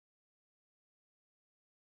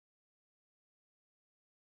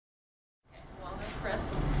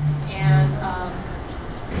Chris. And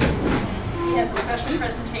he has a special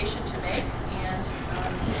presentation to make, and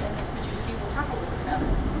Ms. Majewski will talk a little bit about it.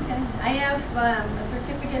 Okay. I have a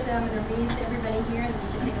certificate that I'm going to read to everybody here, and then you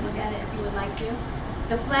can take a look at it if you would like to.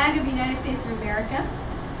 The flag of the United States of America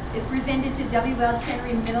is presented to W.L.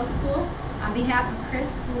 Chenery Middle School on behalf of Chris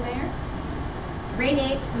Kulmayer, grade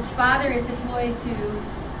 8, whose father is deployed to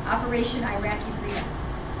Operation Iraqi Freedom.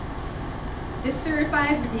 This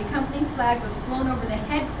certifies that the accompanying flag was flown over the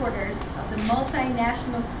headquarters of the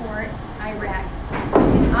multinational court, Iraq,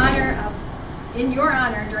 in your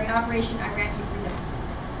honor during Operation Iraqi Freedom.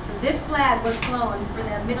 So this flag was flown for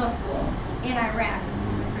the middle school in Iraq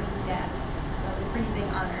with Chris's dad. So it's a pretty big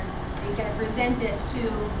honor. He's going to present it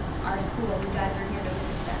to our school. You guys are here to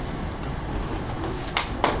witness that.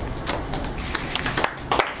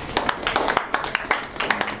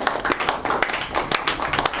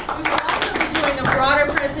 We will also be doing a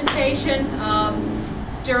broader presentation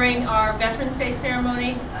during our Veterans Day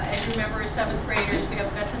ceremony. As you remember, as 7th graders, we have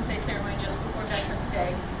a Veterans Day ceremony just before Veterans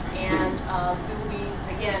Day. And we will be,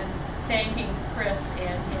 again, thanking Chris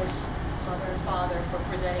and his mother and father for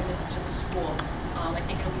presenting this to the school. I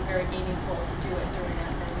think it'll be very meaningful to do it during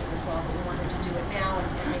that venue as well, but we wanted to do it now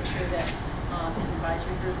and make sure that his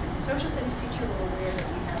advisory group and his social studies teacher were aware that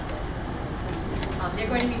we have this. They're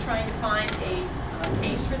going to be trying to find a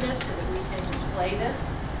case for this so that we can display this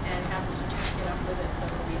and have the certificate up with it, so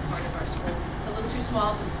it'll be a part of our school. It's a little too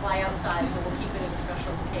small to fly outside, so we'll keep it in a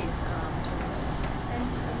special case. Thank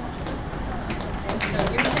you so much.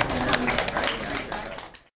 Thank you.